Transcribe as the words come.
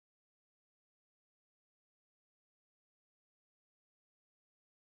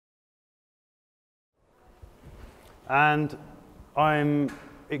And I'm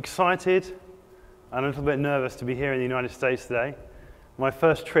excited and a little bit nervous to be here in the United States today. My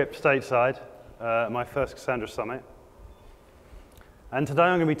first trip stateside, my first Cassandra Summit. And today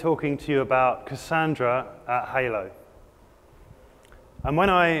I'm going to be talking to you about Cassandra at Hailo. And when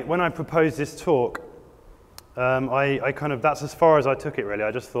I proposed this talk, that's as far as I took it really.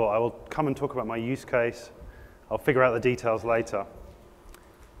 I just thought I will come and talk about my use case. I'll figure out the details later.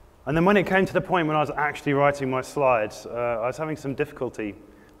 And then when it came to the point when I was actually writing my slides, I was having some difficulty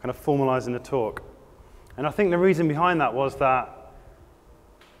kind of formalizing the talk. And I think the reason behind that was that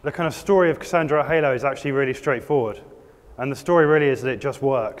the kind of story of Cassandra at Hailo is actually really straightforward. And the story really is that it just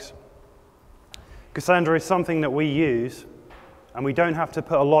works. Cassandra is something that we use, and we don't have to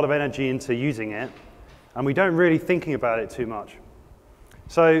put a lot of energy into using it, and we don't really thinking about it too much.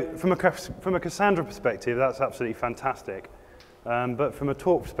 So from a Cassandra perspective, that's absolutely fantastic. But from a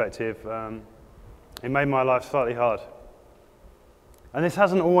talk perspective, it made my life slightly hard. And this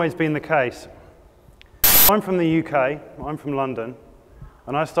hasn't always been the case. I'm from the UK, I'm from London,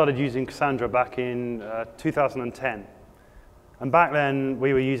 and I started using Cassandra back in 2010. And back then,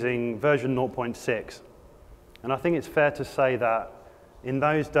 we were using version 0.6. And I think it's fair to say that in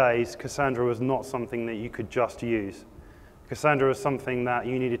those days, Cassandra was not something that you could just use. Cassandra was something that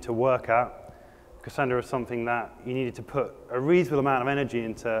you needed to work at. Cassandra was something that you needed to put a reasonable amount of energy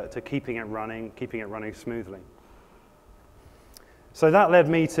into keeping it running smoothly. So that led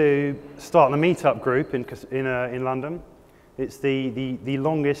me to start a meetup group in London. It's the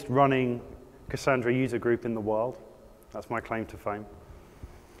longest running Cassandra user group in the world. That's my claim to fame.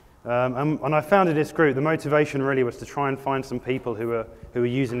 And I founded this group. The motivation really was to try and find some people who were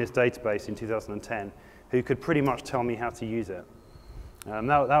using this database in 2010 who could pretty much tell me how to use it.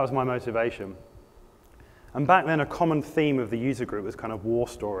 That was my motivation. And back then, a common theme of the user group was kind of war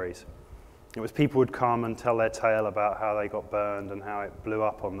stories. It was people would come and tell their tale about how they got burned and how it blew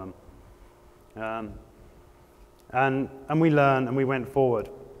up on them. And we learned and we went forward.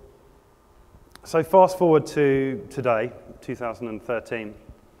 So fast forward to today, 2013,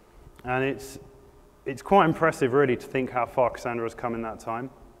 and it's quite impressive really to think how far Cassandra has come in that time.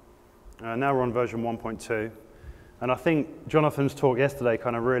 Now we're on version 1.2, and I think Jonathan's talk yesterday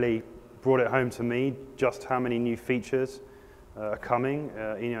kind of really brought it home to me just how many new features are coming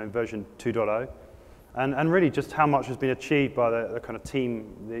in version 2.0, and really just how much has been achieved by the kind of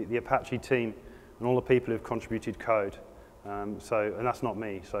team, the Apache team, and all the people who've contributed code. And that's not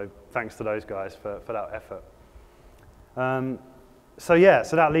me, so thanks to those guys for that effort. So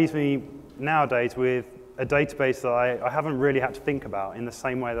that leaves me nowadays with a database that I haven't really had to think about in the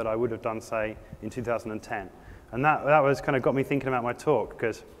same way that I would have done, say, in 2010. And that was kind of got me thinking about my talk,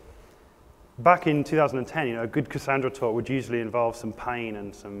 because back in 2010, a good Cassandra talk would usually involve some pain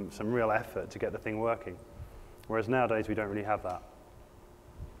and some real effort to get the thing working, whereas nowadays we don't really have that.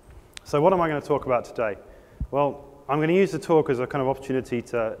 So what am I going to talk about today? Well, I'm going to use the talk as a kind of opportunity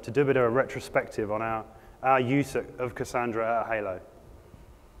to do a bit of a retrospective on our use of Cassandra at Hailo.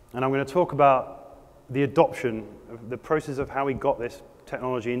 And I'm going to talk about the adoption, the process of how we got this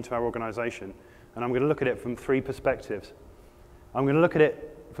technology into our organization. And I'm going to look at it from three perspectives. I'm going to look at it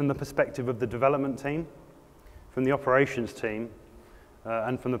from the perspective of the development team, from the operations team,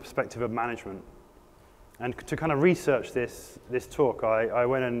 and from the perspective of management. And to kind of research this talk, I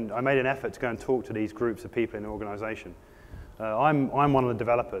went and I made an effort to go and talk to these groups of people in the organization. I'm one of the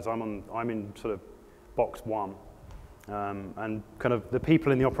developers. I'm in sort of box one. And kind of the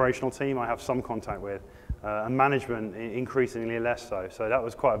people in the operational team I have some contact with, and management increasingly less so. So that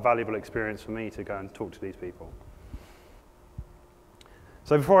was quite a valuable experience for me to go and talk to these people.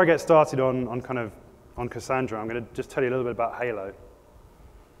 So before I get started on Cassandra, I'm going to just tell you a little bit about Hailo.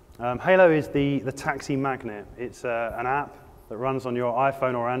 Hailo is the taxi magnet. It's an app that runs on your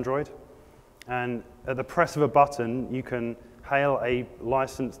iPhone or Android. And at the press of a button, you can hail a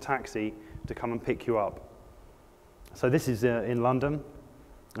licensed taxi to come and pick you up. So this is in London.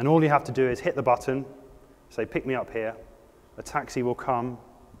 And all you have to do is hit the button, say, pick me up here. A taxi will come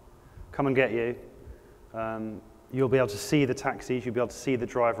and get you. You'll be able to see the taxis. You'll be able to see the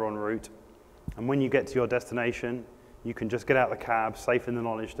driver en route. And when you get to your destination, you can just get out of the cab, safe in the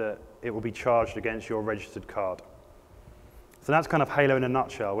knowledge that it will be charged against your registered card. So that's kind of Hailo in a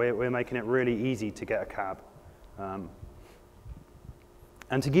nutshell. We're making it really easy to get a cab.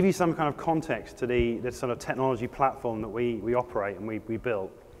 And to give you some kind of context to the sort of technology platform that we operate and we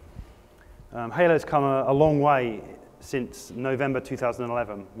built, Hailo's come a long way since November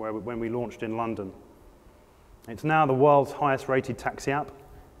 2011, when we launched in London. It's now the world's highest rated taxi app.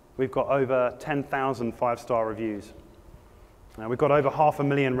 We've got over 10,000 five-star reviews. We've got over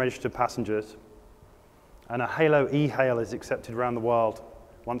 500,000 registered passengers. And a Hailo e-hail is accepted around the world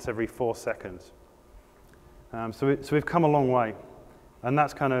once every 4 seconds. So we've come a long way. And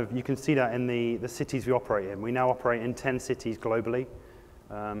that's kind of, you can see that in the cities we operate in. We now operate in 10 cities globally,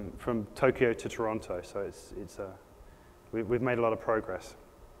 from Tokyo to Toronto. So we've made a lot of progress.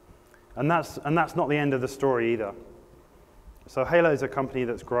 And that's not the end of the story either. So Hailo is a company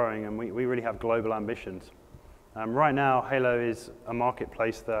that's growing, and we really have global ambitions. Right now, Hailo is a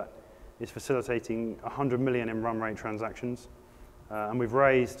marketplace that is facilitating 100 million in run rate transactions. And we've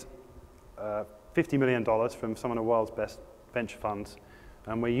raised $50 million from some of the world's best venture funds.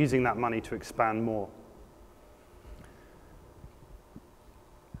 And we're using that money to expand more.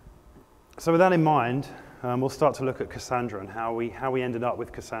 So with that in mind, we'll start to look at Cassandra and how we ended up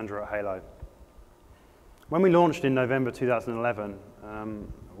with Cassandra at Hailo. When we launched in November 2011,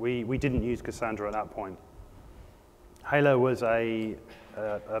 we didn't use Cassandra at that point. Hailo was a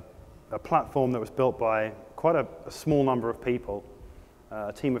platform that was built by quite a small number of people,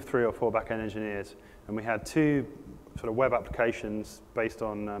 a team of 3 or 4 back-end engineers, and we had 2 sort of web applications based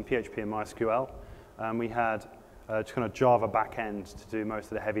on PHP and MySQL, and we had just kind of Java back-end to do most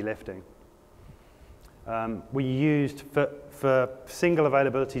of the heavy lifting. We used, for single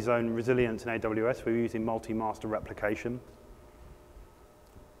availability zone resilience in AWS, we were using multi-master replication.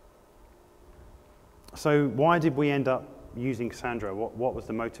 So why did we end up using Cassandra? What was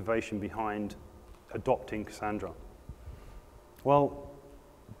the motivation behind adopting Cassandra? Well,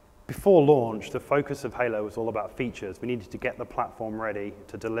 before launch, the focus of Hailo was all about features. We needed to get the platform ready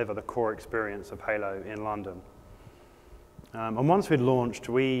to deliver the core experience of Hailo in London. And once we'd launched,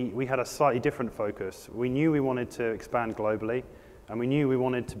 we had a slightly different focus. We knew we wanted to expand globally, and we knew we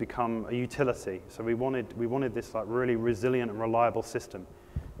wanted to become a utility. So we wanted this like really resilient and reliable system.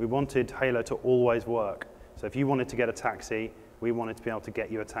 We wanted Hailo to always work. So if you wanted to get a taxi, we wanted to be able to get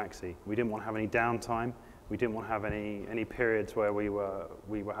you a taxi. We didn't want to have any downtime. We didn't want to have any periods where we were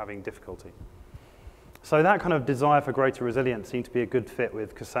having difficulty. So that kind of desire for greater resilience seemed to be a good fit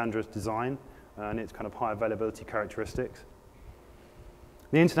with Cassandra's design and its kind of high availability characteristics.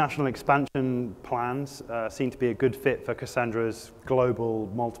 The international expansion plans seemed to be a good fit for Cassandra's global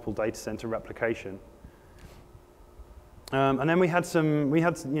multiple data center replication. And then we had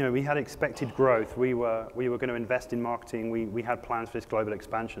expected growth. We were going to invest in marketing. We had plans for this global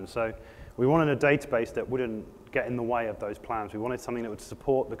expansion. So we wanted a database that wouldn't get in the way of those plans. We wanted something that would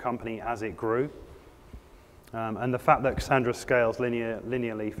support the company as it grew. And the fact that Cassandra scales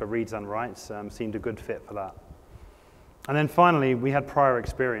linearly for reads and writes seemed a good fit for that. And then finally, we had prior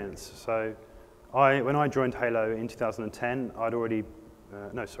experience. So when I joined Hailo in 2010,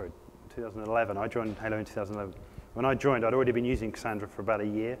 2011. I joined Hailo in 2011. When I joined, I'd already been using Cassandra for about a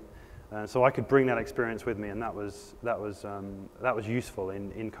year. So I could bring that experience with me, and that was useful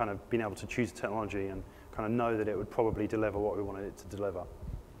in kind of being able to choose technology and kind of know that it would probably deliver what we wanted it to deliver.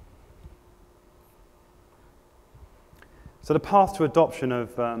 So the path to adoption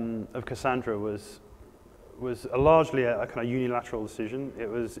of Cassandra was largely a kind of unilateral decision. It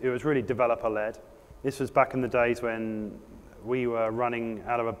was really developer-led. This was back in the days when we were running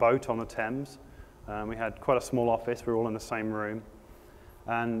out of a boat on the Thames. We had quite a small office. We were all in the same room,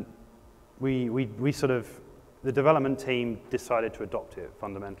 and the development team decided to adopt it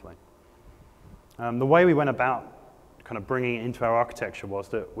fundamentally. The way we went about kind of bringing it into our architecture was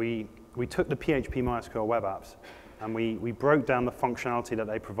that we took the PHP MySQL web apps and we broke down the functionality that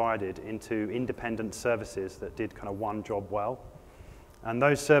they provided into independent services that did kind of one job well. And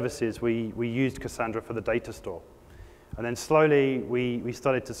those services, we used Cassandra for the data store. And then slowly we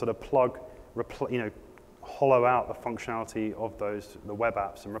started to sort of hollow out the functionality of the web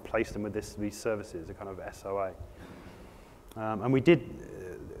apps and replace them with these services, a kind of SOA. And we did,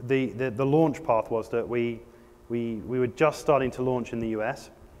 the launch path was that we were just starting to launch in the US.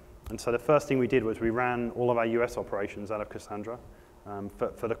 And so the first thing we did was we ran all of our US operations out of Cassandra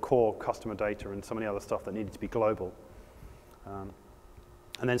for the core customer data and some of the other stuff that needed to be global.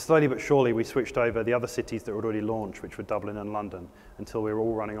 And then slowly but surely we switched over the other cities that were already launched, which were Dublin and London, until we were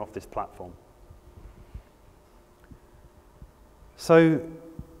all running off this platform. So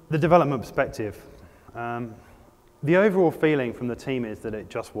the development perspective. The overall feeling from the team is that it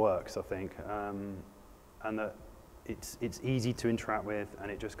just works, I think, and that it's easy to interact with,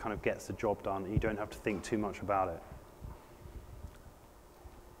 and it just kind of gets the job done. You don't have to think too much about it.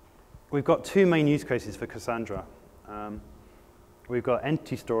 We've got 2 main use cases for Cassandra. We've got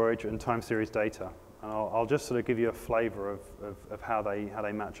entity storage and time series data. And I'll just sort of give you a flavor of how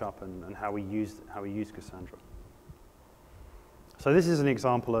they match up and how we use Cassandra. So this is an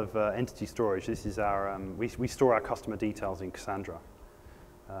example of entity storage. This is our we store our customer details in Cassandra.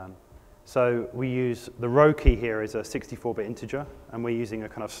 So we use, the row key here is a 64-bit integer, and we're using a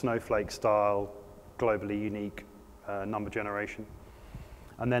kind of snowflake-style, globally unique number generation.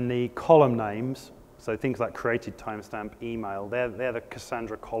 And then the column names, so things like created timestamp, email, they're the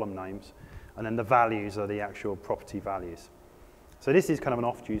Cassandra column names, and then the values are the actual property values. So this is kind of an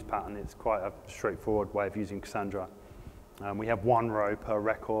oft-used pattern. It's quite a straightforward way of using Cassandra. We have one row per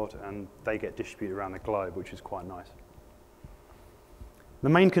record, and they get distributed around the globe, which is quite nice. The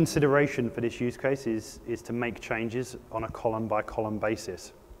main consideration for this use case is to make changes on a column-by-column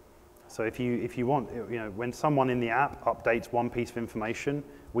basis. So if you want, when someone in the app updates one piece of information,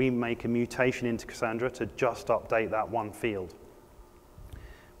 we make a mutation into Cassandra to just update that one field.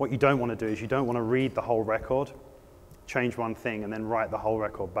 What you don't want to do is you don't want to read the whole record, change one thing, and then write the whole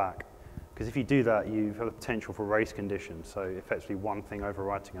record back. Because if you do that, you have the potential for race conditions, so effectively one thing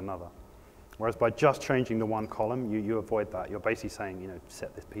overwriting another. Whereas by just changing the one column, you avoid that. You're basically saying,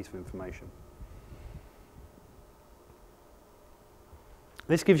 set this piece of information.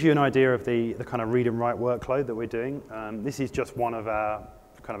 This gives you an idea of the kind of read and write workload that we're doing. This is just one of our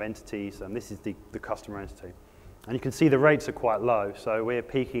kind of entities, and this is the customer entity. And you can see the rates are quite low, so we're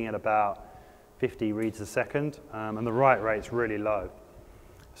peaking at about 50 reads a second, and the write rate's really low.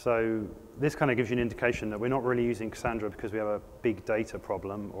 So this kind of gives you an indication that we're not really using Cassandra because we have a big data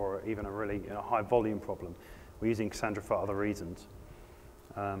problem or even a really high volume problem. We're using Cassandra for other reasons.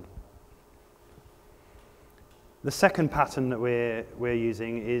 The second pattern that we're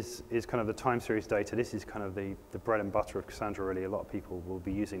using is kind of the time series data. This is kind of the bread and butter of Cassandra, really. A lot of people will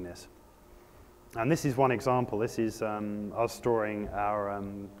be using this. And this is one example. This is us storing our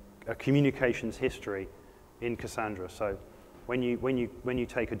communications history in Cassandra. So when you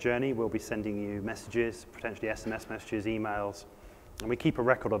take a journey, we'll be sending you messages, potentially SMS messages, emails, and we keep a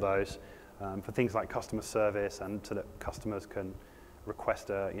record of those for things like customer service, and so that customers can request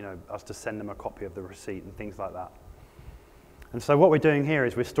us to send them a copy of the receipt and things like that. And so what we're doing here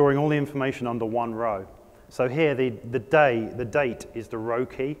is we're storing all the information under one row. So here the date is the row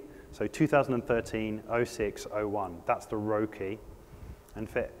key. So 2013, 06, 01, that's the row key. And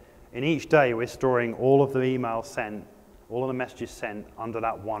in each day we're storing all of the emails sent, all of the messages sent under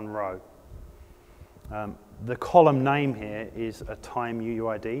that one row. The column name here is a time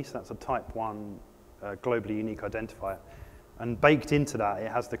UUID, so that's a type 1 globally unique identifier. And baked into that,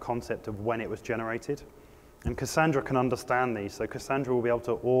 it has the concept of when it was generated. And Cassandra can understand these, so Cassandra will be able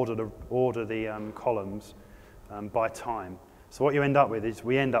to order the columns by time. So what you end up with is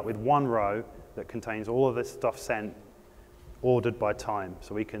we end up with one row that contains all of this stuff sent, ordered by time.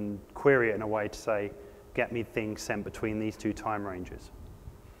 So we can query it in a way to say, get me things sent between these two time ranges.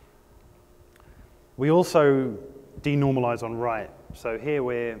 We also denormalize on write. So here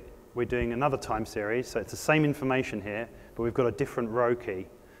we're doing another time series, so it's the same information here, but we've got a different row key.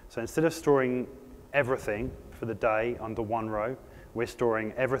 So instead of storing everything for the day under one row, we're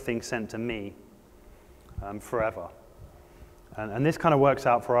storing everything sent to me forever. And this kind of works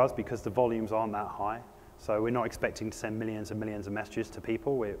out for us because the volumes aren't that high. So we're not expecting to send millions and millions of messages to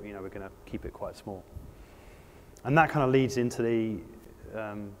people. We're going to keep it quite small. And that kind of leads into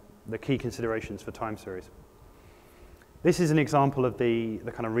the key considerations for time series. This is an example of the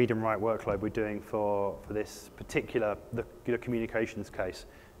kind of read and write workload we're doing for this particular the communications case.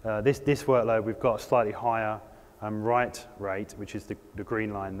 This workload, we've got a slightly higher write rate, which is the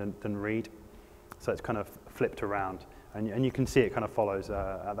green line, than read. So it's kind of flipped around. And you can see it kind of follows,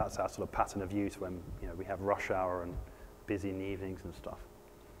 that's our sort of pattern of use when we have rush hour and busy in the evenings and stuff.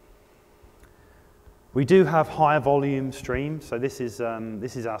 We do have higher volume streams. So this is our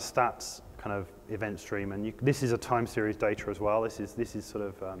stats kind of event stream, and this is a time series data as well. This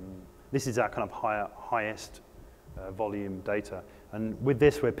is our kind of highest volume data. And with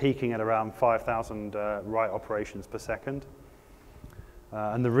this, we're peaking at around 5,000 write operations per second.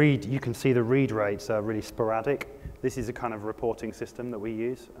 And the read, you can see the read rates are really sporadic. This is a kind of reporting system that we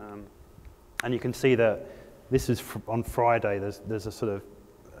use. And you can see that this is on Friday, there's a sort of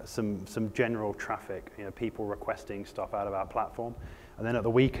some general traffic, people requesting stuff out of our platform. And then at the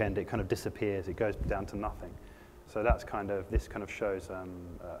weekend, it kind of disappears. It goes down to nothing. So this kind of shows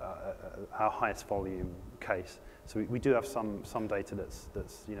our highest volume case. So we do have some data that's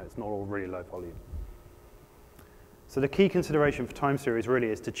it's not all really low volume. So the key consideration for time series really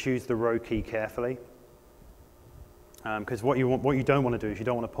is to choose the row key carefully. Because what you don't want to do is you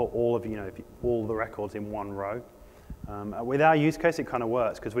don't want to put all the records in one row. With our use case, it kind of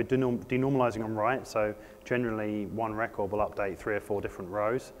works because we're denormalizing on write. So generally, one record will update 3 or 4 different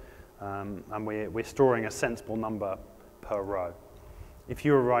rows, and we're storing a sensible number per row. If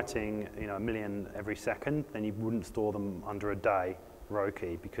you were writing 1 million every second, then you wouldn't store them under a day. row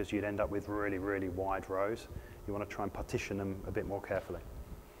key because you'd end up with really, really wide rows. You want to try and partition them a bit more carefully.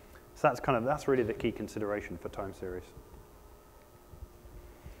 So that's really the key consideration for time series.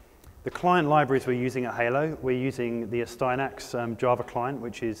 The client libraries we're using at Hailo, we're using the Stynax Java client,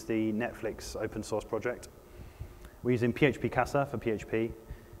 which is the Netflix open source project. We're using PHP Casa for PHP,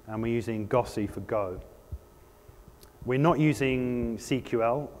 and we're using Gossi for Go. We're not using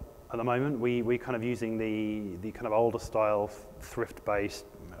CQL at the moment. We're kind of using the kind of older style thrift-based,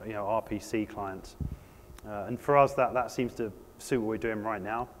 RPC clients. And for us, that seems to suit what we're doing right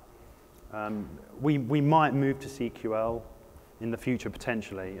now. We might move to CQL in the future,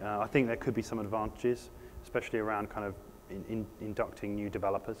 potentially. I think there could be some advantages, especially around kind of inducting new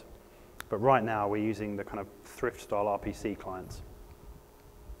developers. But right now, we're using the kind of thrift-style RPC clients.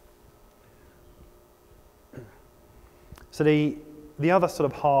 So the other sort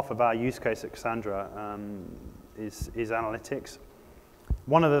of half of our use case at Cassandra is analytics.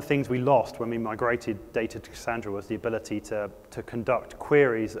 One of the things we lost when we migrated data to Cassandra was the ability to conduct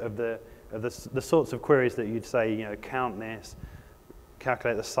queries of the sorts of queries that you'd say, count this,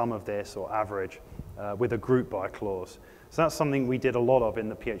 calculate the sum of this, or average, with a group by clause. So that's something we did a lot of in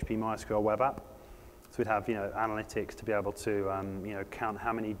the PHP MySQL web app. So we'd have analytics to be able to count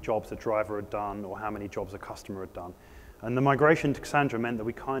how many jobs a driver had done or how many jobs a customer had done. And the migration to Cassandra meant that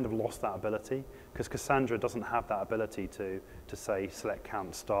we kind of lost that ability because Cassandra doesn't have that ability to say select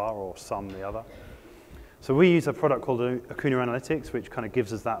count star or sum the other. So we use a product called Acuna Analytics, which kind of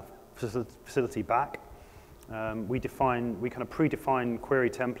gives us that facility back. We kind of predefine query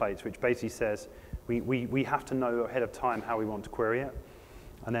templates, which basically says we have to know ahead of time how we want to query it.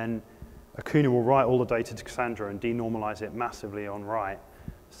 And then Acuna will write all the data to Cassandra and denormalize it massively on write,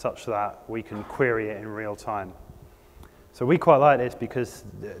 such that we can query it in real time. So we quite like this because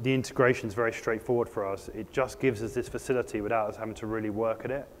the integration is very straightforward for us. It just gives us this facility without us having to really work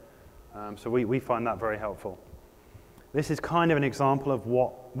at it. So we find that very helpful. This is kind of an example of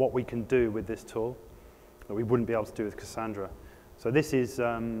what we can do with this tool that we wouldn't be able to do with Cassandra. So this is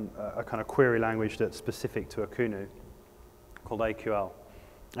a kind of query language that's specific to Acuna called AQL.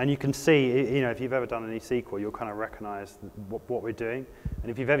 And you can see, if you've ever done any SQL, you'll kind of recognize what we're doing.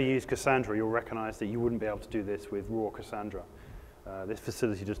 And if you've ever used Cassandra, you'll recognize that you wouldn't be able to do this with raw Cassandra. This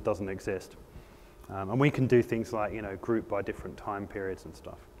facility just doesn't exist. And we can do things like, group by different time periods and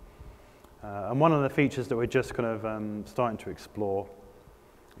stuff. And one of the features that we're just kind of starting to explore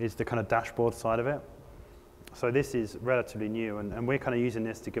is the kind of dashboard side of it. So this is relatively new, and we're kind of using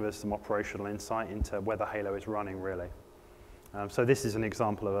this to give us some operational insight into whether Hailo is running really. So this is an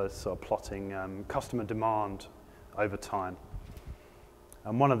example of us sort of plotting customer demand over time.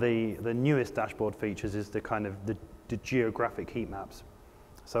 And one of the newest dashboard features is the kind of the geographic heat maps.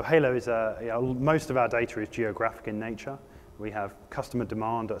 So Hailo is most of our data is geographic in nature. We have customer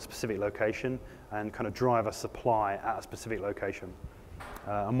demand at a specific location and kind of driver supply at a specific location.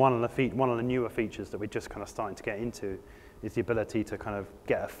 And one of the newer features that we're just kind of starting to get into is the ability to kind of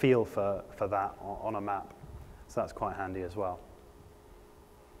get a feel for that on a map. So that's quite handy as well.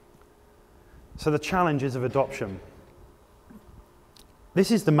 So the challenges of adoption.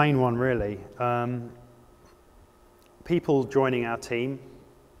 This is the main one, really. People joining our team,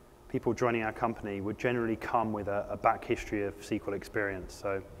 people joining our company would generally come with a back history of SQL experience.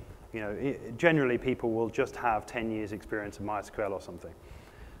 So, generally people will just have 10 years experience of MySQL or something.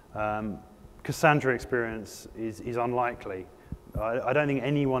 Cassandra experience is unlikely. I don't think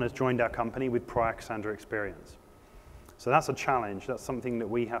anyone has joined our company with prior Cassandra experience. So that's a challenge. That's something that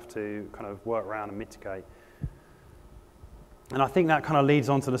we have to kind of work around and mitigate. And I think that kind of leads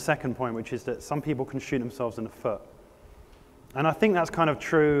on to the second point, which is that some people can shoot themselves in the foot. And I think that's kind of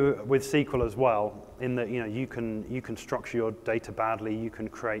true with SQL as well, in that you can structure your data badly, you can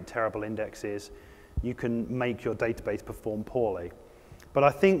create terrible indexes, you can make your database perform poorly. But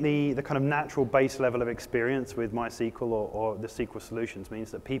I think the kind of natural base level of experience with MySQL or the SQL solutions means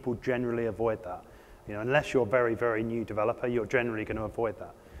that people generally avoid that. Unless you're a very, very new developer, you're generally going to avoid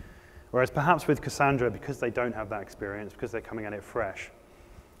that. Whereas perhaps with Cassandra, because they don't have that experience, because they're coming at it fresh,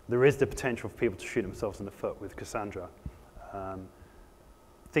 there is the potential for people to shoot themselves in the foot with Cassandra.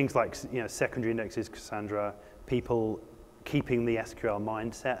 Things like secondary indexes, Cassandra, people keeping the SQL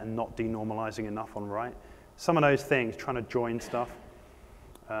mindset and not denormalizing enough on write. Some of those things, trying to join stuff.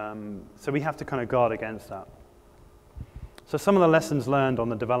 So we have to kind of guard against that. So some of the lessons learned on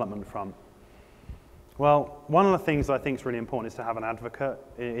the development front. Well, one of the things I think is really important is to have an advocate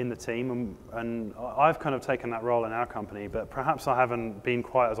in the team, and I've kind of taken that role in our company, but perhaps I haven't been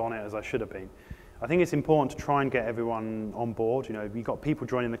quite as on it as I should have been. I think it's important to try and get everyone on board. You've got people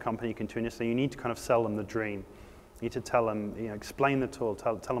joining the company continuously. You need to kind of sell them the dream. You need to tell them, explain the tool,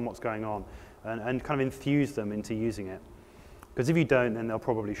 tell them what's going on, and kind of enthuse them into using it. Because if you don't, then they'll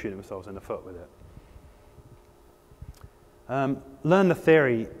probably shoot themselves in the foot with it. Learn the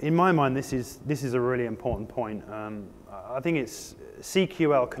theory. In my mind, this is a really important point. I think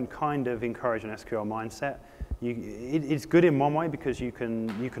CQL can kind of encourage an SQL mindset. It's good in one way because you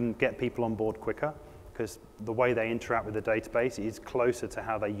can get people on board quicker because the way they interact with the database is closer to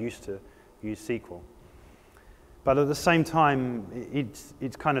how they used to use SQL. But at the same time,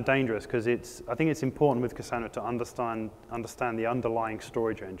 it's kind of dangerous because I think it's important with Cassandra to understand the underlying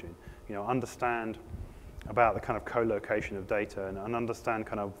storage engine. Understand about the kind of co-location of data and understand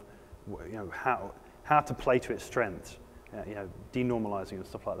kind of how to play to its strengths, denormalizing and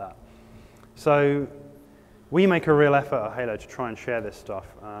stuff like that. So we make a real effort at Hailo to try and share this stuff,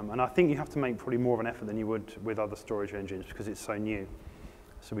 and I think you have to make probably more of an effort than you would with other storage engines because it's so new.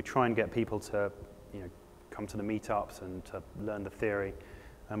 So we try and get people to come to the meetups and to learn the theory,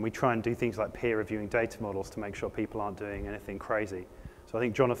 and we try and do things like peer reviewing data models to make sure people aren't doing anything crazy. So I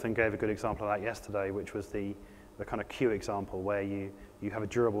think Jonathan gave a good example of that yesterday, which was the kind of queue example where you have a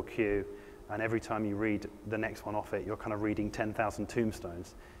durable queue, and every time you read the next one off it, you're kind of reading 10,000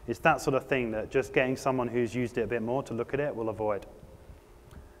 tombstones. It's that sort of thing that just getting someone who's used it a bit more to look at it will avoid.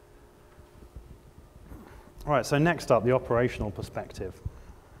 All right, so next up, the operational perspective.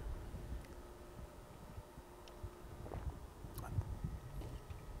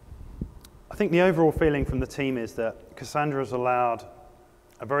 I think the overall feeling from the team is that Cassandra has allowed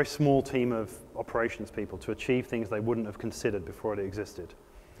a very small team of operations people to achieve things they wouldn't have considered before it existed.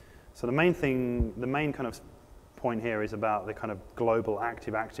 So the main kind of point here is about the kind of global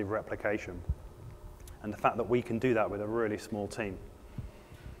active replication and the fact that we can do that with a really small team.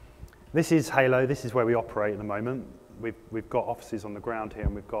 This is Hailo. This is where we operate at the moment. We've got offices on the ground here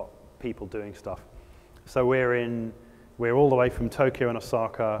and we've got people doing stuff. So we're all the way from Tokyo and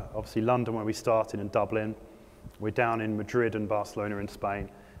Osaka, obviously London where we started, and Dublin. We're down in Madrid and Barcelona in Spain.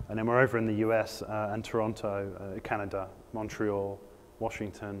 And then we're over in the US and Toronto, Canada, Montreal,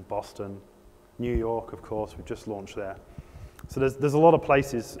 Washington, Boston, New York, of course. We've just launched there. So there's a lot of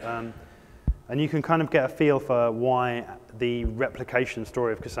places. And you can kind of get a feel for why the replication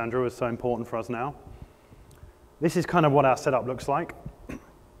story of Cassandra was so important for us now. This is kind of what our setup looks like.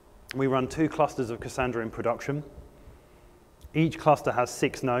 We run 2 clusters of Cassandra in production. Each cluster has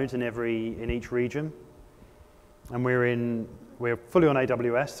 6 nodes in each region, and we're fully on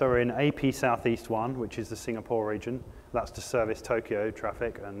AWS. So we're in AP Southeast 1, which is the Singapore region. That's to service Tokyo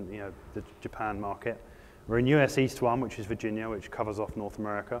traffic and the Japan market. We're in US East 1, which is Virginia, which covers off North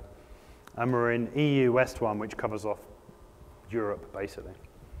America, and we're in EU West 1, which covers off Europe basically.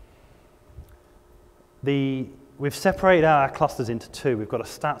 We've separated our clusters into 2. We've got a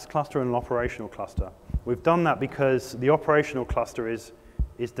stats cluster and an operational cluster. We've done that because the operational cluster is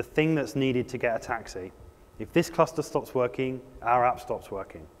the thing that's needed to get a taxi. If this cluster stops working, our app stops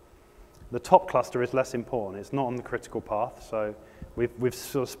working. The top cluster is less important. It's not on the critical path. So we've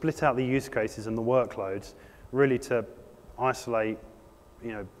sort of split out the use cases and the workloads really to isolate,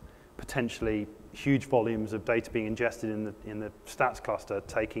 potentially huge volumes of data being ingested in the stats cluster,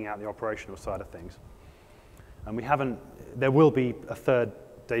 taking out the operational side of things. And there will be a third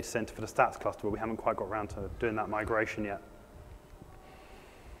data center for the stats cluster, but we haven't quite got around to doing that migration yet.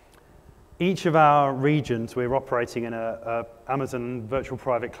 Each of our regions, we're operating in a Amazon virtual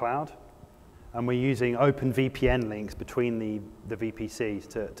private cloud, and we're using open VPN links between the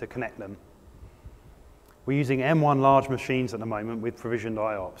VPCs to connect them. We're using M1 large machines at the moment with provisioned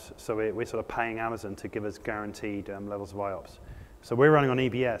IOPS, so we're sort of paying Amazon to give us guaranteed levels of IOPS. So we're running on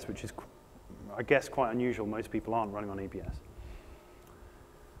EBS, which is, I guess, quite unusual. Most people aren't running on EBS.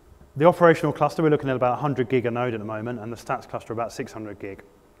 The operational cluster, we're looking at about 100 gig a node at the moment, and the stats cluster about 600 gig.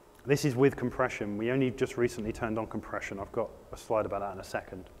 This is with compression. We only just recently turned on compression. I've got a slide about that in a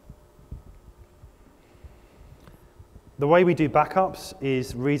second. The way we do backups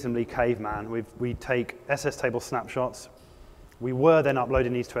is reasonably caveman. We take SS table snapshots. We were then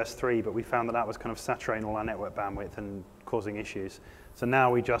uploading these to S3, but we found that was kind of saturating all our network bandwidth and causing issues. So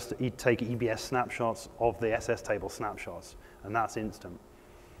now we just take EBS snapshots of the SS table snapshots, and that's instant.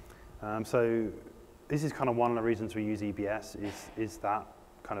 So this is kind of one of the reasons we use EBS is that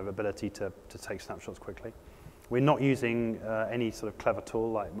kind of ability to take snapshots quickly. We're not using any sort of clever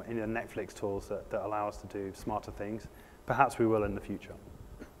tool like any of the Netflix tools that allow us to do smarter things. Perhaps we will in the future.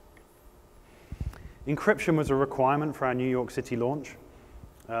 Encryption was a requirement for our New York City launch.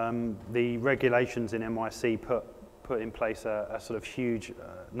 The regulations in NYC put in place a sort of huge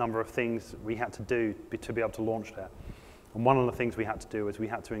number of things we had to do to be able to launch there. And one of the things we had to do was we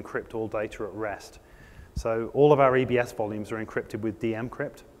had to encrypt all data at rest. So all of our EBS volumes are encrypted with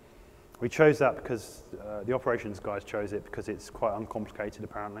DMcrypt. We chose that because the operations guys chose it because it's quite uncomplicated,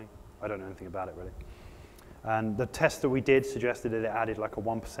 apparently. I don't know anything about it, really. And the test that we did suggested that it added like a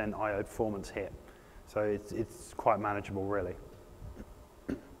 1% I/O performance hit. So it's quite manageable, really.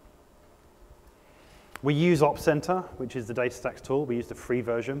 We use Ops Center, which is the DataStax tool. We use the free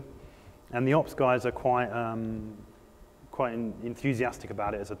version. And the ops guys are quite enthusiastic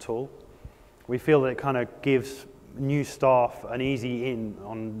about it as a tool. We feel that it kind of gives new staff an easy in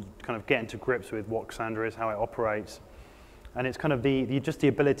on kind of getting to grips with what Cassandra is, how it operates. And it's kind of just the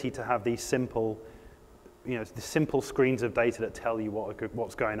ability to have these simple, the simple screens of data that tell you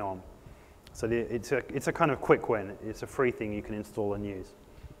what's going on. So it's a kind of quick win. It's a free thing you can install and use.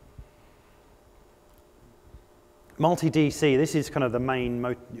 Multi-DC, this is kind of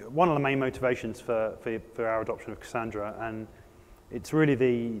one of the main motivations for our adoption of Cassandra, and it's really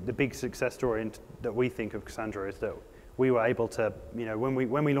the big success story that we think of Cassandra is that we were able to,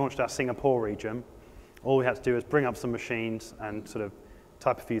 when we launched our Singapore region, all we had to do was bring up some machines and sort of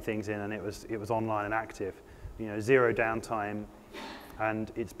type a few things in, and it was online and active. Zero downtime,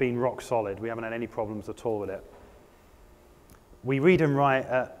 and it's been rock solid. We haven't had any problems at all with it. We read and write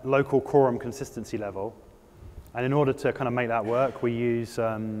at local quorum consistency level. And in order to kind of make that work, we use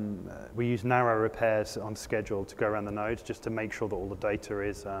narrow repairs on schedule to go around the nodes just to make sure that all the data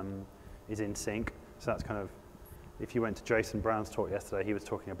is in sync. So that's kind of, if you went to Jason Brown's talk yesterday, he was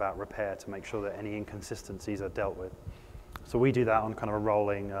talking about repair to make sure that any inconsistencies are dealt with. So we do that on kind of a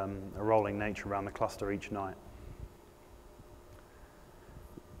rolling nature around the cluster each night.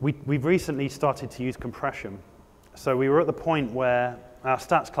 We've recently started to use compression. So we were at the point where our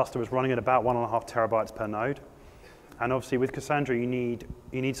stats cluster was running at about 1.5 terabytes per node. And obviously with Cassandra, you need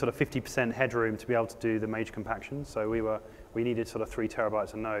sort of 50% headroom to be able to do the major compaction. So we needed sort of 3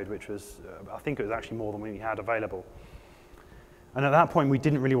 terabytes a node, which was, I think it was actually more than we had available. And at that point, we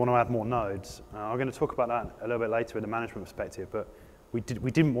didn't really want to add more nodes. I'm going to talk about that a little bit later in the management perspective, but we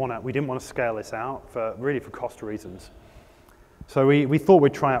didn't want to scale this out for cost reasons. So we thought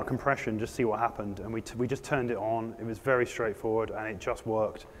we'd try out compression, just see what happened, and we just turned it on. It was very straightforward, and it just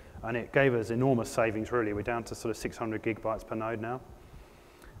worked. And it gave us enormous savings, really. We're down to sort of 600 gigabytes per node now.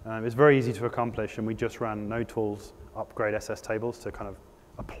 It was very easy to accomplish, and we just ran node tools, upgrade SS tables to kind of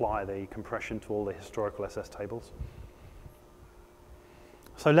apply the compression to all the historical SS tables.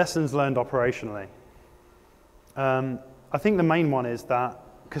 So lessons learned operationally. I think the main one is that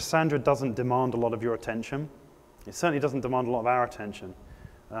Cassandra doesn't demand a lot of your attention. It certainly doesn't demand a lot of our attention.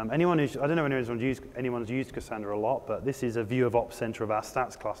 I don't know if anyone's used Cassandra a lot, but this is a view of Ops Center of our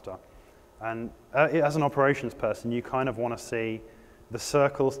stats cluster. And as an operations person, you kind of want to see the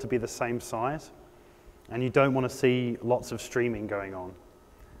circles to be the same size, and you don't want to see lots of streaming going on.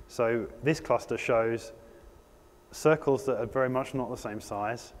 So this cluster shows circles that are very much not the same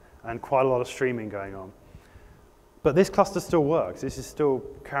size, and quite a lot of streaming going on. But this cluster still works. This is still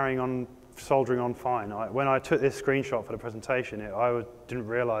carrying on, soldering on fine. When I took this screenshot for the presentation, I didn't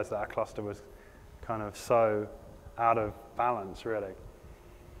realize that our cluster was kind of so out of balance, really.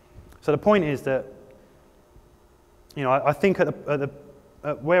 So the point is that, I think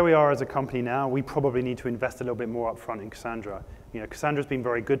at where we are as a company now, we probably need to invest a little bit more upfront in Cassandra. Cassandra's been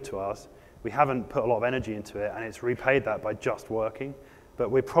very good to us. We haven't put a lot of energy into it, and it's repaid that by just working.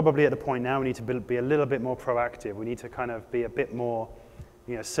 But we're probably at the point now we need to be a little bit more proactive. We need to kind of be a bit more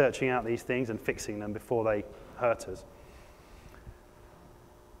searching out these things and fixing them before they hurt us.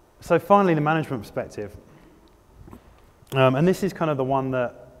 So finally, the management perspective. And this is kind of the one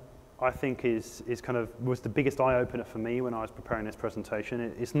that I think was the biggest eye-opener for me when I was preparing this presentation.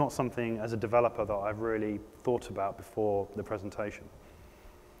 It's not something as a developer that I've really thought about before the presentation.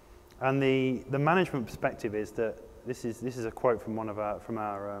 And the management perspective is that this is a quote from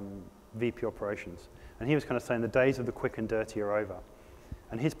our VP operations. And he was kind of saying the days of the quick and dirty are over.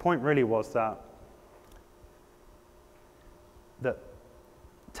 And his point really was that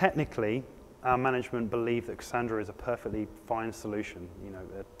technically, our management believe that Cassandra is a perfectly fine solution.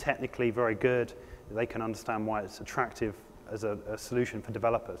 Technically very good. They can understand why it's attractive as a solution for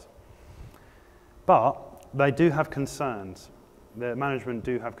developers. But they do have concerns. The management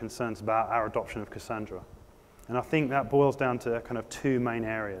do have concerns about our adoption of Cassandra. And I think that boils down to kind of two main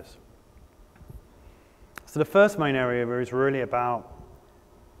areas. So the first main area is really about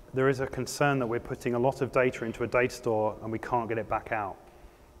there is a concern that we're putting a lot of data into a data store and we can't get it back out.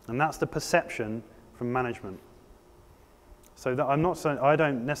 And that's the perception from management. So that I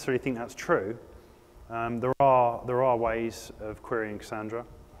don't necessarily think that's true. There are ways of querying Cassandra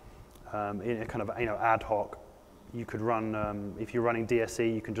in a kind of ad hoc. You could run, if you're running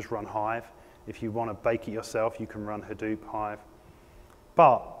DSE, you can just run Hive. If you want to bake it yourself, you can run Hadoop, Hive.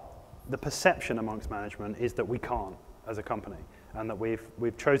 But the perception amongst management is that we can't as a company, and that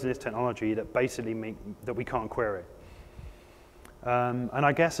we've chosen this technology that basically that we can't query. And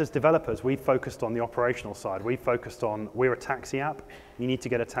I guess as developers, we focused on the operational side. We focused on, we're a taxi app. You need to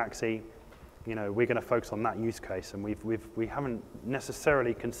get a taxi. You know, we're going to focus on that use case, and we haven't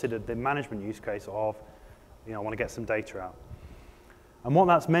necessarily considered the management use case of, you know, I want to get some data out. And what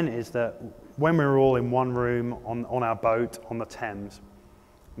that's meant is that when we were all in one room on our boat on the Thames,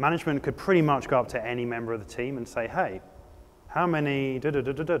 management could pretty much go up to any member of the team and say, hey, how many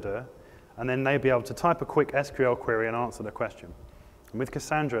da-da-da-da-da-da, and then they'd be able to type a quick SQL query and answer the question. And with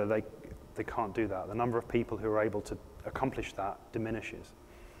Cassandra, they can't do that. The number of people who are able to accomplish that diminishes.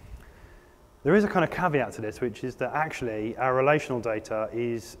 There is a kind of caveat to this, which is that actually our relational data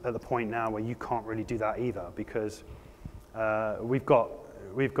is at the point now where you can't really do that either, because we've got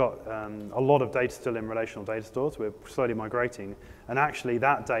a lot of data still in relational data stores. We're slowly migrating, and actually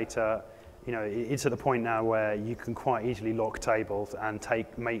that data, you know, it's at the point now where you can quite easily lock tables and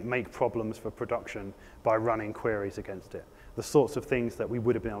make problems for production by running queries against it. The sorts of things that we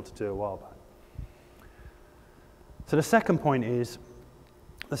would have been able to do a while back. So the second point is,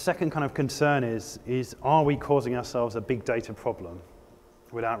 the second kind of concern is are we causing ourselves a big data problem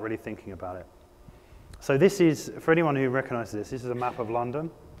without really thinking about it? So this is, for anyone who recognizes this is a map of London.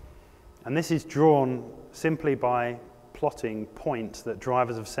 And this is drawn simply by plotting points that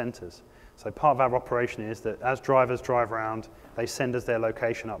drivers have sent us. So part of our operation is that as drivers drive around, they send us their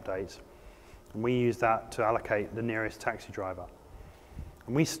location updates. And we use that to allocate the nearest taxi driver.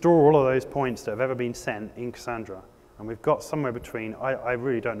 And we store all of those points that have ever been sent in Cassandra. And we've got somewhere between, I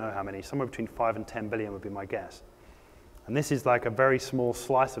really don't know how many, somewhere between 5 and 10 billion would be my guess. And this is like a very small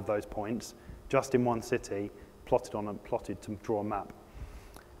slice of those points, just in one city, plotted to draw a map.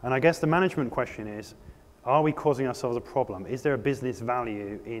 And I guess the management question is, are we causing ourselves a problem? Is there a business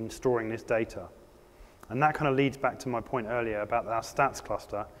value in storing this data? And that kind of leads back to my point earlier about our stats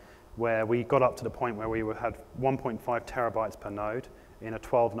cluster, where we got up to the point where we had 1.5 terabytes per node in a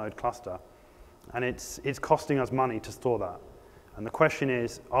 12-node cluster. And it's costing us money to store that. And the question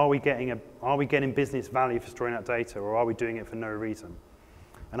is, are we getting business value for storing that data, or are we doing it for no reason?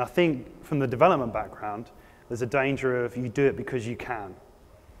 And I think from the development background, there's a danger of you do it because you can.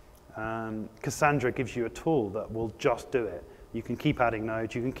 Cassandra gives you a tool that will just do it. You can keep adding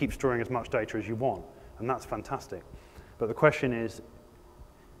nodes, you can keep storing as much data as you want, and that's fantastic. But the question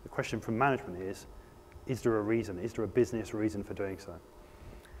from management is there a reason? Is there a business reason for doing so?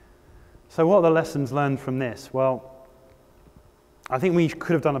 So what are the lessons learned from this? Well, I think we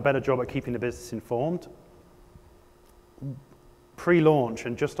could have done a better job at keeping the business informed. Pre-launch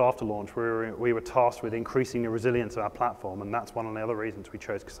and just after launch, we were tasked with increasing the resilience of our platform, and that's one of the other reasons we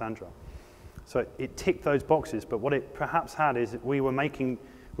chose Cassandra. So it ticked those boxes, but what it perhaps had is we were making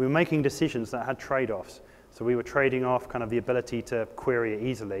decisions that had trade-offs. So we were trading off kind of the ability to query it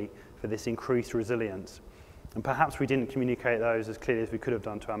easily for this increased resilience. And perhaps we didn't communicate those as clearly as we could have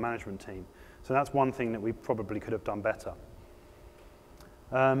done to our management team. So that's one thing that we probably could have done better.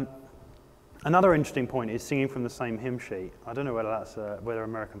 Another interesting point is singing from the same hymn sheet. I don't know whether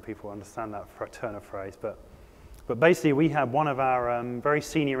American people understand that turn of phrase, but basically we had one of our very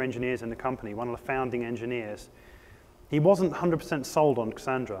senior engineers in the company, one of the founding engineers. He wasn't 100% sold on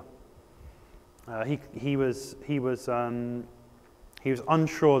Cassandra. He was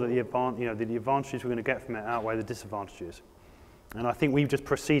unsure that the advantages we're going to get from it outweigh the disadvantages. And I think we just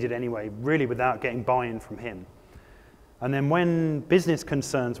proceeded anyway, really without getting buy-in from him. And then when business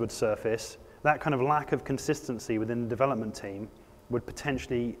concerns would surface, that kind of lack of consistency within the development team would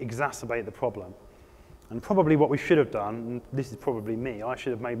potentially exacerbate the problem. And probably what we should have done, and this is probably me, I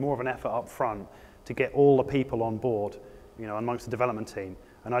should have made more of an effort up front to get all the people on board, you know, amongst the development team.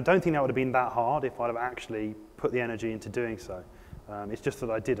 And I don't think that would have been that hard if I'd have actually put the energy into doing so. It's just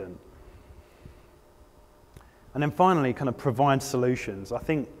that I didn't. And then finally, kind of provide solutions. I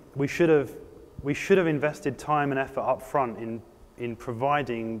think we should have invested time and effort up front in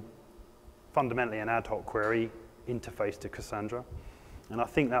providing fundamentally an ad hoc query interface to Cassandra. And I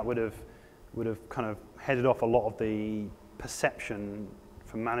think that would have kind of headed off a lot of the perception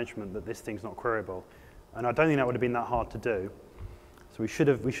from management that this thing's not queryable. And I don't think that would have been that hard to do. So we should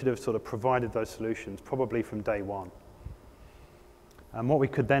have sort of provided those solutions probably from day one. And what we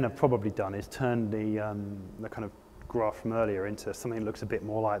could then have probably done is turn the kind of graph from earlier into something that looks a bit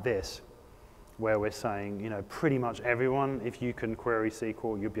more like this, where we're saying, you know, pretty much everyone, if you can query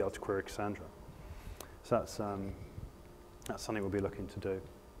SQL, you'll be able to query Cassandra. So that's something we'll be looking to do.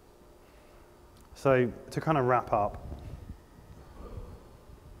 So to kind of wrap up,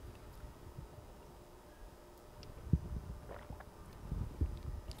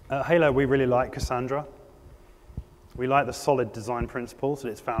 At Hailo, we really like Cassandra. We like the solid design principles that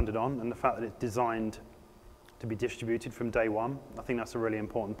it's founded on and the fact that it's designed to be distributed from day one. I think that's a really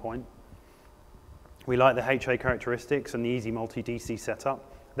important point. We like the HA characteristics and the easy multi-DC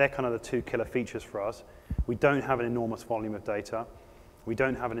setup. They're kind of the two killer features for us. We don't have an enormous volume of data. We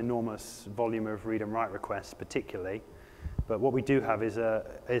don't have an enormous volume of read and write requests particularly. But what we do have is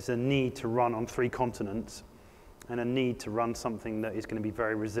a need to run on 3 continents and a need to run something that is going to be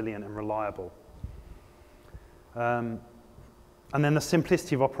very resilient and reliable. And then the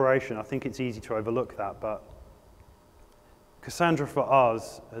simplicity of operation, I think it's easy to overlook that, but Cassandra for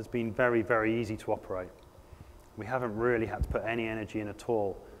us has been very, very easy to operate. We haven't really had to put any energy in at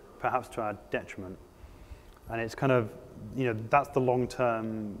all, perhaps to our detriment. And it's kind of, that's the long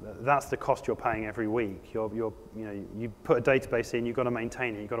term, that's the cost you're paying every week. You put a database in, you've got to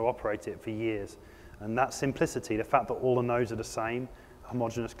maintain it, you've got to operate it for years. And that simplicity, the fact that all the nodes are the same,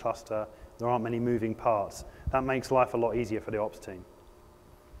 homogeneous cluster, there aren't many moving parts, that makes life a lot easier for the ops team.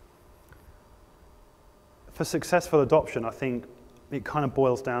 For successful adoption, I think it kind of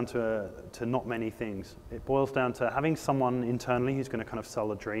boils down to not many things. It boils down to having someone internally who's going to kind of sell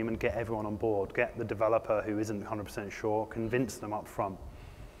the dream and get everyone on board, get the developer who isn't 100% sure, convince them up front.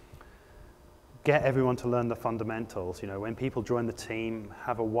 Get everyone to learn the fundamentals. When people join the team,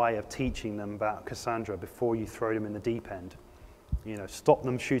 have a way of teaching them about Cassandra before you throw them in the deep end. Stop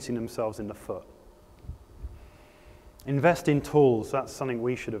them shooting themselves in the foot. Invest in tools, that's something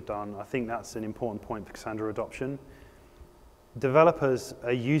we should have done. I think that's an important point for Cassandra adoption. Developers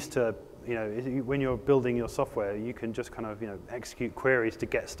are used to, when you're building your software, you can just kind of, execute queries to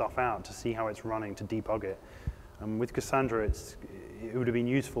get stuff out, to see how it's running, to debug it. And with Cassandra, it would have been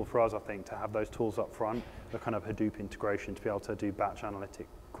useful for us, I think, to have those tools up front, the kind of Hadoop integration to be able to do batch analytic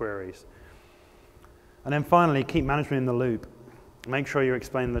queries. And then finally, keep management in the loop. Make sure you're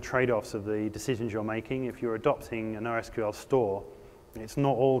explaining the trade-offs of the decisions you're making. If you're adopting an NoSQL store, it's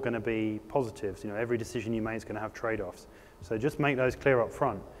not all going to be positives. Every decision you make is going to have trade-offs. So just make those clear up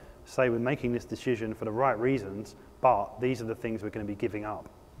front. Say we're making this decision for the right reasons, but these are the things we're going to be giving up.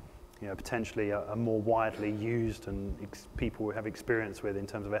 Potentially a more widely used and people we have experience with in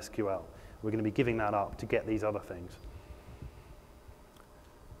terms of SQL. We're going to be giving that up to get these other things.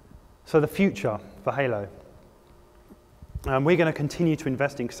 So the future for Hailo. We're going to continue to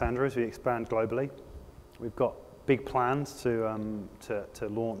invest in Cassandra as we expand globally. We've got big plans to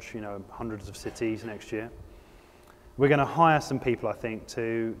launch, hundreds of cities next year. We're going to hire some people, I think,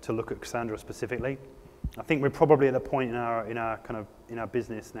 to look at Cassandra specifically. I think we're probably at the point in our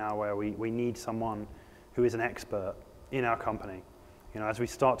business now where we need someone who is an expert in our company. As we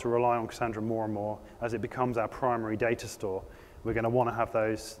start to rely on Cassandra more and more, as it becomes our primary data store, we're going to want to have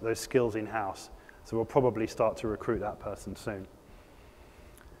those skills in-house. So we'll probably start to recruit that person soon.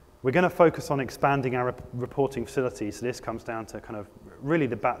 We're going to focus on expanding our reporting facilities. So this comes down to kind of really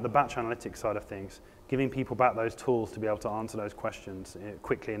the batch analytics side of things, giving people back those tools to be able to answer those questions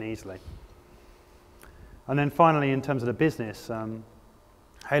quickly and easily. And then finally, in terms of the business,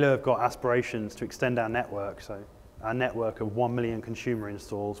 Hailo have got aspirations to extend our network. So our network of 1 million consumer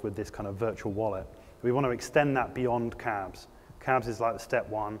installs with this kind of virtual wallet. We want to extend that beyond cabs. Cabs is like the step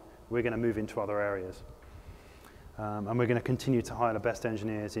one. We're going to move into other areas. And we're going to continue to hire the best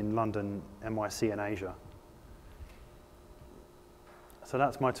engineers in London, NYC, and Asia. So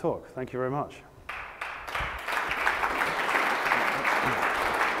that's my talk. Thank you very much.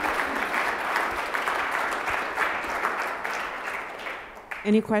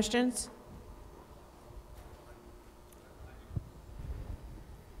 Any questions?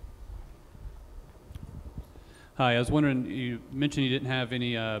 Hi, I was wondering, you mentioned you didn't have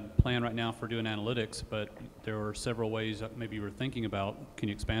any plan right now for doing analytics, but there were several ways that maybe you were thinking about. Can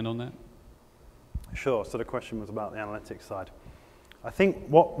you expand on that? Sure. So the question was about the analytics side. I think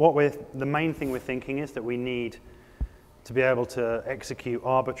the main thing we're thinking is that we need to be able to execute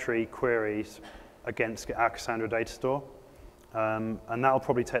arbitrary queries against our Cassandra data store, and that'll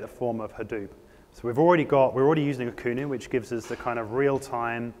probably take the form of Hadoop. So we're already using Akunu, which gives us the kind of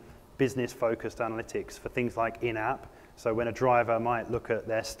real-time business-focused analytics for things like in-app. So when a driver might look at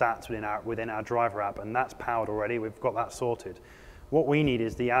their stats within our driver app, and that's powered already, we've got that sorted. What we need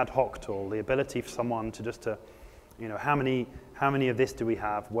is the ad hoc tool, the ability for someone to how many of this do we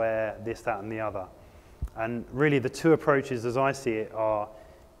have, where, this, that, and the other. And really the two approaches as I see it are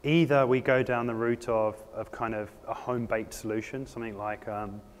either we go down the route of kind of a home-baked solution, something like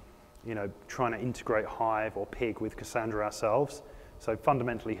trying to integrate Hive or Pig with Cassandra ourselves, so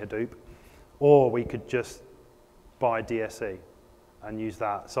fundamentally Hadoop, or we could just buy DSE and use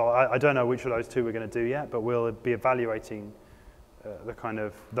that. So I don't know which of those two we're going to do yet, but we'll be evaluating the kind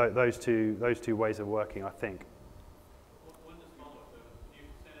of those two ways of working, I think. One just follow-up though. Do you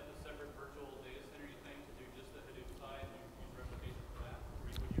stand up a separate virtual data center, you think, to do just the Hadoop side and use replication for that?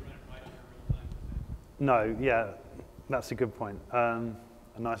 Or would you run it right under real time? No, yeah, that's a good point.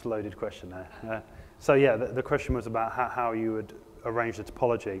 A nice loaded question there. So yeah, the question was about how you would arrange the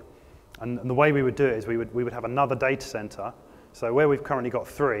topology. And the way we would do it is we would have another data center. So where we've currently got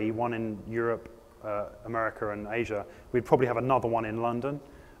 3, one in Europe, America and Asia, we'd probably have another one in London.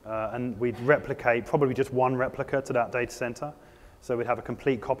 And we'd replicate probably just one replica to that data center. So we'd have a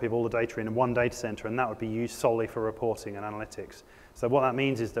complete copy of all the data in one data center, and that would be used solely for reporting and analytics. So what that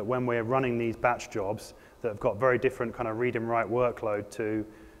means is that when we're running these batch jobs that have got very different kind of read and write workload to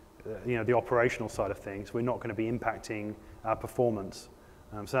the operational side of things, we're not going to be impacting our performance.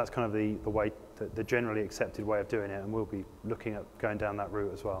 So that's kind of the way, the generally accepted way of doing it, and we'll be looking at going down that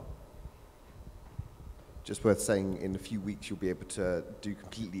route as well. Just worth saying, in a few weeks you'll be able to do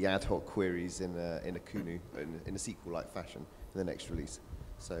completely ad hoc queries in a Kunu, in a SQL-like fashion in the next release.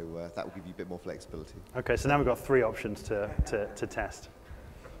 So that will give you a bit more flexibility. Okay, so now we've got 3 options to test.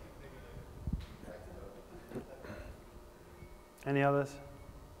 Any others?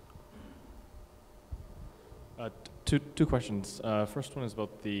 Two questions. First one is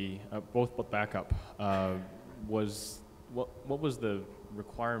about both about backup. What was the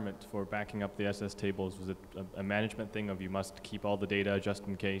requirement for backing up the SS tables? Was it a management thing of you must keep all the data just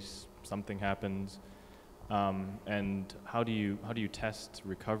in case something happens? And how do you test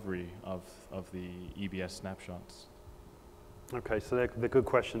recovery of the EBS snapshots? Okay, so they're good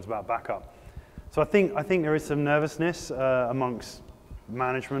questions about backup. So I think there is some nervousness amongst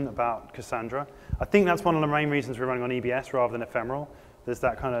management about Cassandra. I think that's one of the main reasons we're running on EBS rather than ephemeral. There's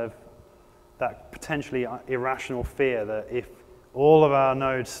that potentially irrational fear that if all of our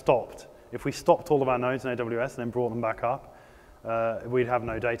nodes stopped, if we stopped all of our nodes in AWS and then brought them back up, we'd have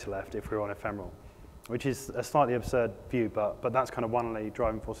no data left if we were on ephemeral, which is a slightly absurd view, but that's kind of one of the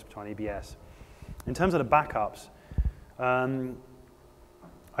driving forces behind EBS. In terms of the backups,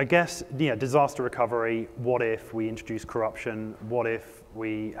 I guess, disaster recovery, what if we introduce corruption? What if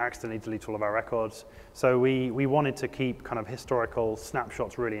we accidentally delete all of our records? So we wanted to keep kind of historical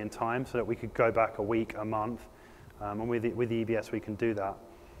snapshots really in time so that we could go back a week, a month, and with the EBS we can do that.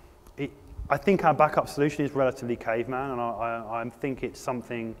 I think our backup solution is relatively caveman, and I think it's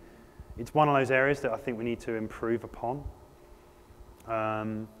one of those areas that I think we need to improve upon.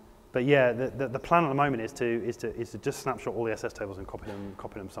 But yeah, the plan at the moment is to just snapshot all the SS tables and copy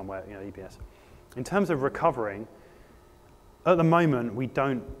them somewhere, EBS. In terms of recovering, at the moment we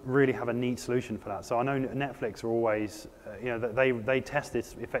don't really have a neat solution for that. So I know Netflix are always, they test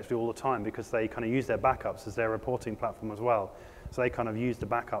this effectively all the time because they kind of use their backups as their reporting platform as well. So they kind of use the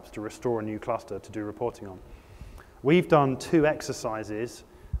backups to restore a new cluster to do reporting on. We've done 2 exercises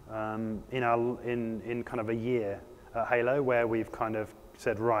in kind of a year at Hailo where we've kind of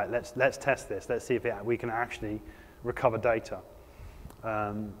said, right, let's test this. Let's see if we can actually recover data.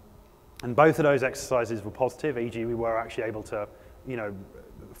 And both of those exercises were positive, e.g. we were actually able to,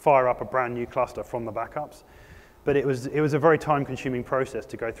 fire up a brand new cluster from the backups. But it was a very time-consuming process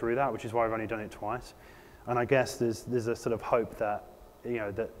to go through that, which is why I've only done it twice. And I guess there's a sort of hope that,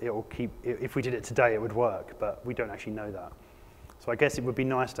 that it will keep, if we did it today, it would work, but we don't actually know that. So I guess it would be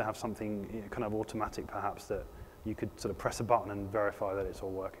nice to have something kind of automatic, perhaps, that you could sort of press a button and verify that it's all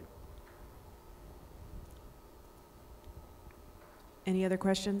working. Any other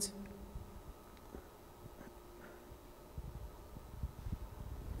questions?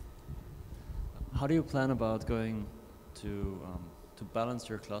 How do you plan about going to balance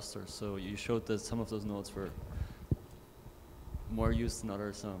your cluster? So you showed that some of those nodes were more used than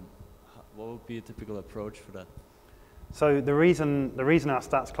others. What would be a typical approach for that? So the reason our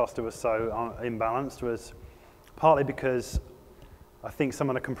stats cluster was so imbalanced was partly because I think some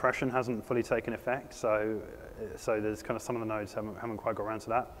of the compression hasn't fully taken effect. So there's kind of some of the nodes haven't quite got around to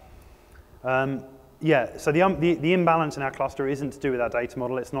that. Yeah, so the imbalance in our cluster isn't to do with our data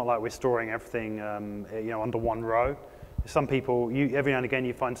model. It's not like we're storing everything under one row. Some people, every now and again,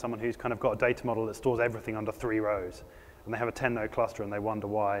 you find someone who's kind of got a data model that stores everything under 3 rows, and they have a 10-node cluster, and they wonder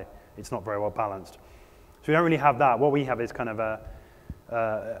why it's not very well balanced. So we don't really have that. What we have is kind of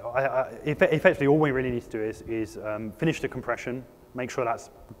effectively all we really need to do is finish the compression, make sure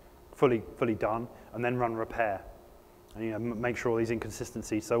that's fully done, and then run repair. And make sure all these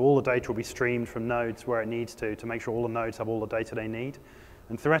inconsistencies. So all the data will be streamed from nodes where it needs to make sure all the nodes have all the data they need.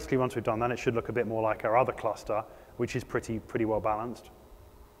 And theoretically, once we've done that, it should look a bit more like our other cluster, which is pretty well balanced.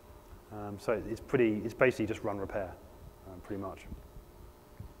 So it's basically just run repair, pretty much.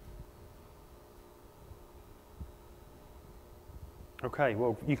 Okay,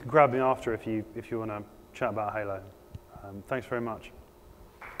 well, you can grab me after if you want to chat about Hailo. Thanks very much.